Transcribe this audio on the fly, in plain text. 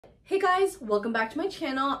Hey guys, welcome back to my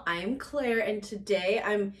channel. I'm Claire and today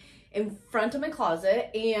I'm in front of my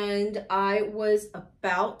closet and I was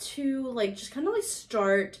about to just kind of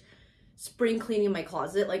start spring cleaning my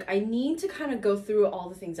closet. I need to kind of go through all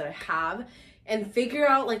the things that I have and figure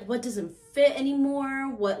out what doesn't fit anymore,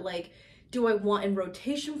 what do I want in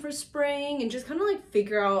rotation for spring, and just kind of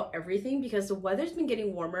figure out everything because the weather's been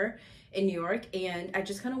getting warmer in New York and I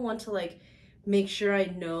just kind of want to make sure I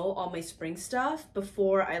know all my spring stuff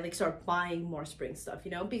before I start buying more spring stuff,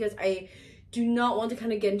 you know, because I do not want to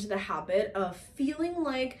kind of get into the habit of feeling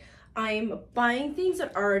like I'm buying things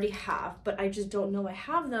that I already have, but I just don't know I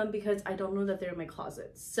have them because I don't know that they're in my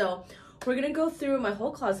closet. So we're gonna go through my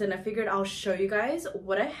whole closet and I figured I'll show you guys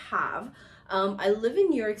what I have. I live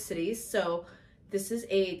in New York City, so this is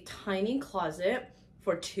a tiny closet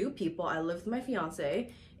for 2 people. I live with my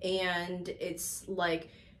fiance and it's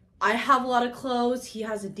I have a lot of clothes, he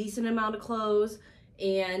has a decent amount of clothes,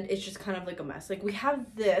 and it's just kind of a mess. We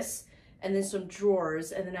have this and then some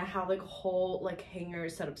drawers, and then I have a whole hanger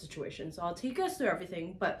setup situation. So I'll take you guys through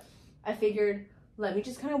everything, but I figured let me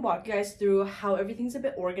just kind of walk you guys through how everything's a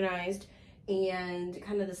bit organized and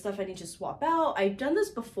kind of the stuff I need to swap out. I've done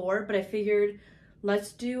this before, but I figured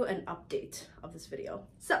let's do an update of this video.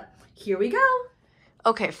 So here we go.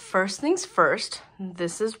 Okay, first things first,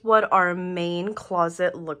 this is what our main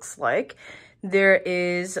closet looks like. There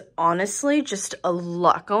is honestly just a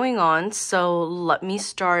lot going on, so let me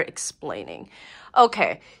start explaining.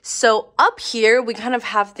 Okay, so up here, we kind of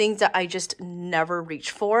have things that I just never reach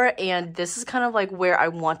for, and this is kind of where I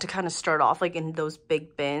want to kind of start off, in those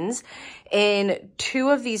big bins. In 2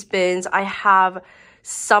 of these bins, I have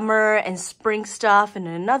summer and spring stuff, and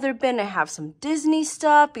in another bin I have some Disney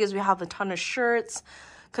stuff because we have a ton of shirts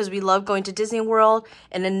because we love going to Disney World.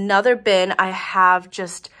 In another bin I have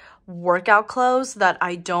just workout clothes that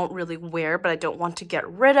I don't really wear but I don't want to get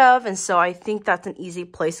rid of, and so I think that's an easy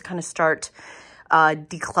place to kind of start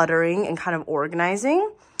decluttering and kind of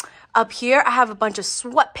organizing. Up here, I have a bunch of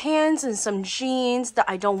sweatpants and some jeans that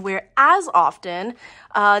I don't wear as often.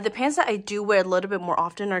 The pants that I do wear a little bit more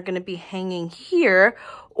often are going to be hanging here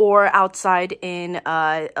or outside in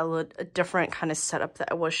a different kind of setup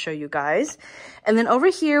that I will show you guys. And then over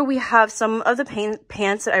here, we have some of the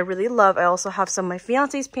pants that I really love. I also have some of my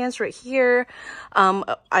fiance's pants right here.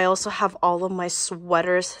 I also have all of my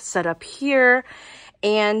sweaters set up here.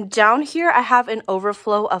 And down here, I have an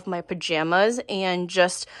overflow of my pajamas and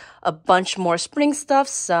just a bunch more spring stuff,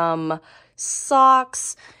 some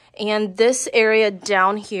socks. And this area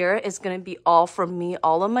down here is going to be all from me.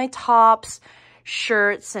 All of my tops,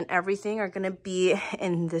 shirts, and everything are going to be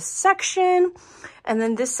in this section. And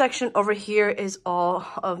then this section over here is all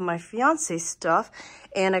of my fiance's stuff.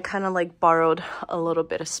 And I kind of borrowed a little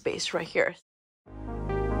bit of space right here.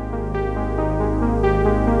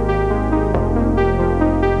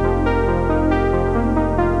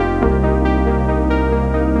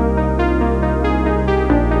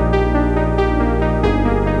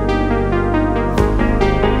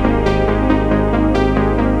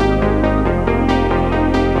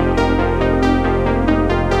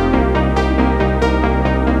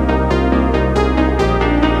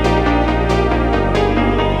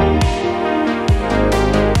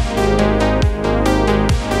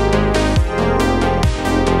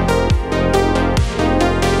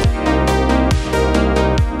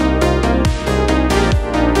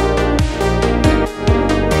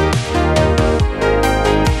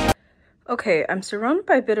 Okay, I'm surrounded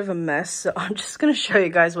by a bit of a mess, so I'm just going to show you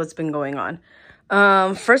guys what's been going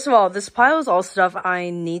on. First of all, this pile is all stuff I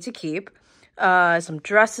need to keep. Some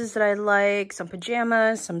dresses that I like, some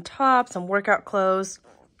pajamas, some tops, some workout clothes.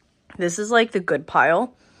 This is the good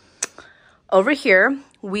pile. Over here,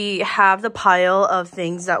 we have the pile of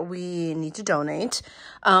things that we need to donate.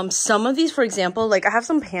 Some of these, for example, I have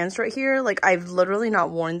some pants right here. I've literally not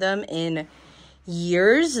worn them in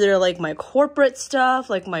years. They're my corporate stuff,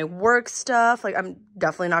 my work stuff. I'm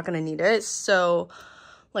definitely not going to need it. So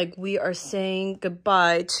we are saying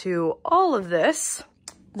goodbye to all of this.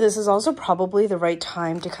 This is also probably the right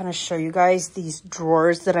time to kind of show you guys these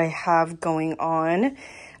drawers that I have going on.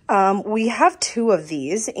 We have 2 of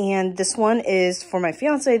these, and this one is for my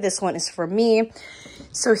fiance, this one is for me.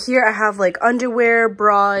 So here I have underwear,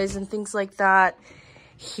 bras, and things like that.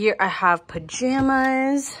 Here I have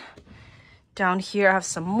pajamas. Down here, I have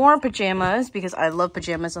some more pajamas because I love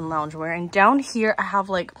pajamas and loungewear. And down here, I have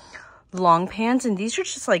long pants, and these are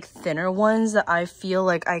just thinner ones that I feel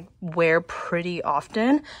I wear pretty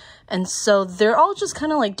often. And so they're all just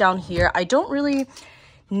kind of down here. I don't really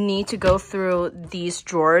need to go through these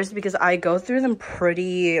drawers because I go through them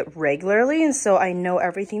pretty regularly, and so I know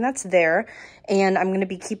everything that's there, and I'm going to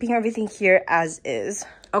be keeping everything here as is.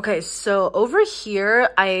 Okay, so over here,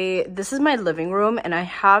 this is my living room, and I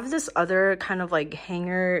have this other kind of like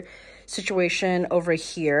hanger situation over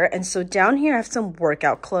here. And so down here I have some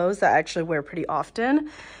workout clothes that I actually wear pretty often.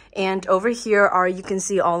 And over here you can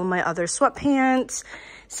see all of my other sweatpants,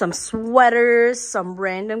 some sweaters, some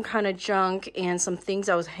random kind of junk, and some things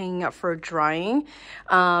I was hanging up for drying.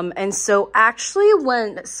 And so actually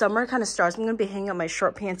when summer kind of starts, I'm going to be hanging up my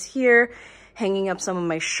short pants here, hanging up some of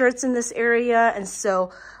my shirts in this area. And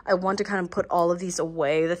so I want to kind of put all of these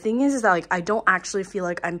away. The thing is that like I don't actually feel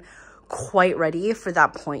like I'm quite ready for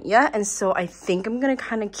that point yet. And so I think I'm going to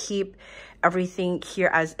kind of keep everything here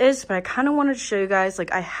as is, but I kind of wanted to show you guys,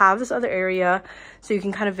 like, I have this other area so you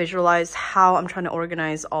can kind of visualize how I'm trying to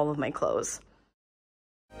organize all of my clothes.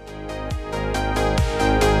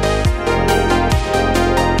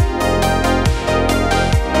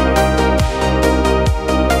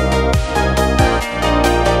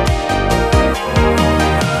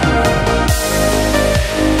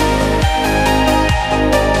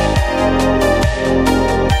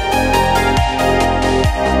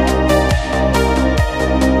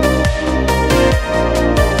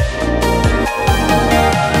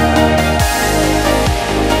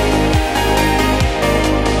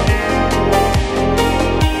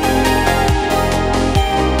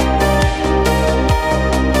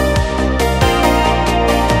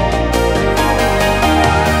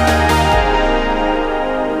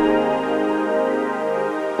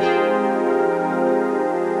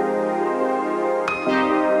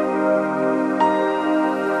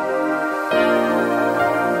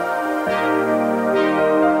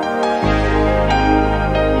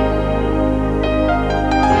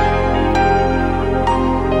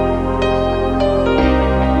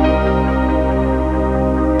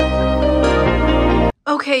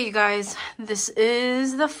 Okay, you guys, this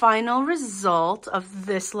is the final result of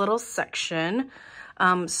this little section.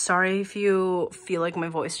 Sorry if you feel like my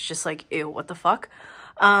voice is just like, ew, what the fuck?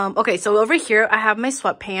 Okay, so over here, I have my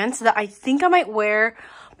sweatpants that I think I might wear,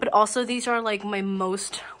 but also these are like my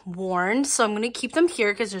most worn. So I'm going to keep them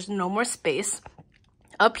here because there's no more space.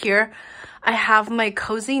 Up here, I have my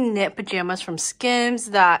cozy knit pajamas from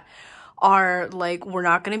Skims that are like, we're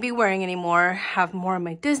not going to be wearing anymore. Have more of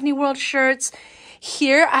my Disney World shirts.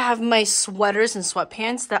 Here, I have my sweaters and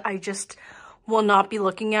sweatpants that I just will not be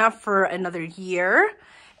looking at for another year.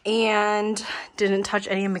 And didn't touch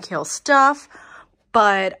any of Mikhail's stuff,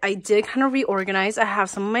 but I did kind of reorganize. I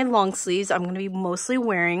have some of my long sleeves I'm going to be mostly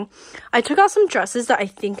wearing. I took out some dresses that I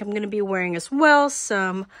think I'm going to be wearing as well.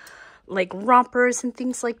 Some like rompers and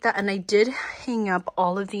things like that. And I did hang up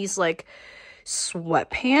all of these like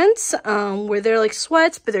sweatpants where they're like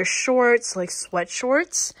sweats, but they're shorts, like sweat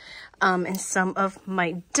shorts. And some of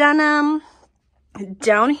my denim.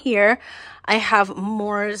 Down here, I have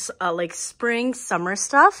more like spring, summer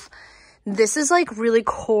stuff. This is like really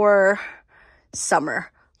core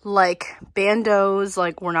summer, like bandeaus,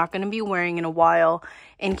 like we're not going to be wearing in a while.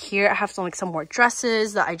 And here I have some more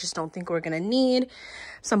dresses that I just don't think we're going to need.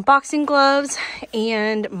 Some boxing gloves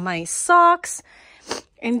and my socks.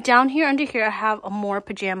 And down here, under here, I have more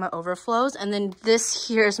pajama overflows. And then this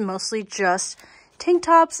here is mostly just tank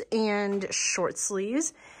tops and short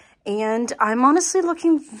sleeves, and I'm honestly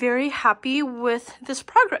looking very happy with this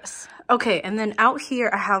progress. Okay, and then out here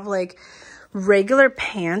I have like regular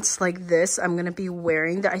pants like this I'm gonna be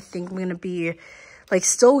wearing that I think I'm gonna be like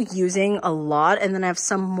still using a lot. And then I have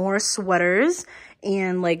some more sweaters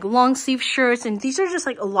and like long sleeve shirts, and these are just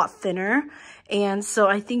like a lot thinner. And so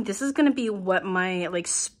I think this is gonna be what my like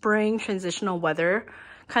spring transitional weather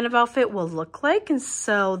kind of outfit will look like. And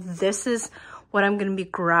so this is what I'm going to be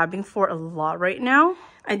grabbing for a lot right now.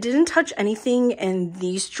 I didn't touch anything in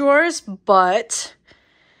these drawers, but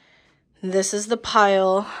this is the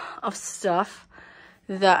pile of stuff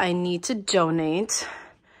that I need to donate.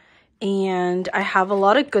 And I have a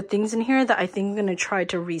lot of good things in here that I think I'm going to try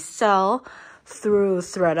to resell through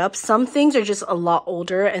ThreadUp. Some things are just a lot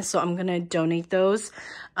older, and so I'm going to donate those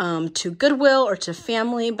to Goodwill or to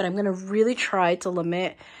family, but I'm going to really try to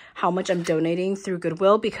limit how much I'm donating through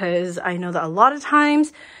Goodwill, because I know that a lot of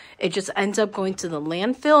times it just ends up going to the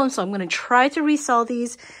landfill. And so I'm going to try to resell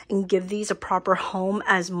these and give these a proper home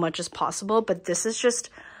as much as possible. But this is just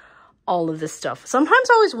all of this stuff. Sometimes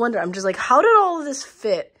I always wonder, I'm just like, how did all of this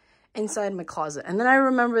fit inside my closet? And then I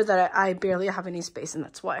remember that I barely have any space, and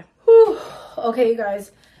that's why. Whew. Okay, you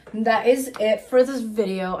guys, that is it for this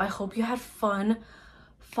video. I hope you had fun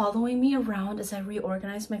following me around as I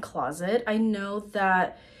reorganize my closet. I know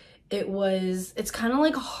that it's kind of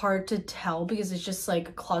like hard to tell because it's just like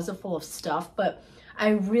a closet full of stuff, but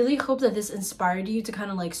I really hope that this inspired you to kind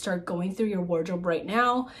of like start going through your wardrobe right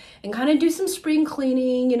now and kind of do some spring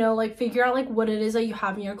cleaning, you know, like figure out like what it is that you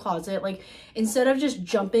have in your closet. Like instead of just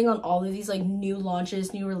jumping on all of these like new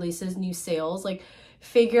launches, new releases, new sales, like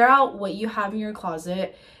figure out what you have in your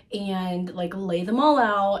closet and like lay them all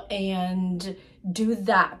out and do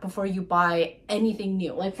that before you buy anything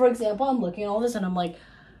new. Like for example, I'm looking at all this and I'm like,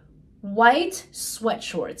 white sweat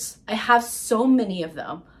shorts. I have so many of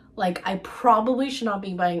them. Like I probably should not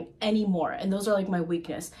be buying any more, and those are like my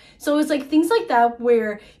weakness. So it's like things like that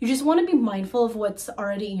where you just want to be mindful of what's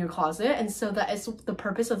already in your closet, and so that is the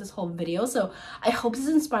purpose of this whole video. So I hope this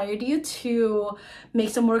inspired you to make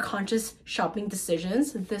some more conscious shopping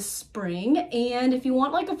decisions this spring. And if you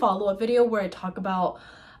want like a follow-up video where I talk about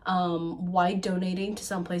why donating to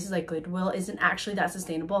some places like Goodwill isn't actually that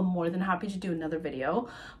sustainable, I'm more than happy to do another video,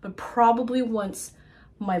 but probably once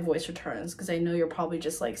my voice returns, because I know you're probably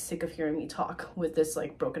just like sick of hearing me talk with this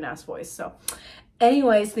like broken ass voice. So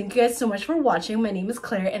anyways, thank you guys so much for watching. My name is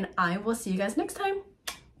Claire and I will see you guys next time.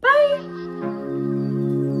 Bye.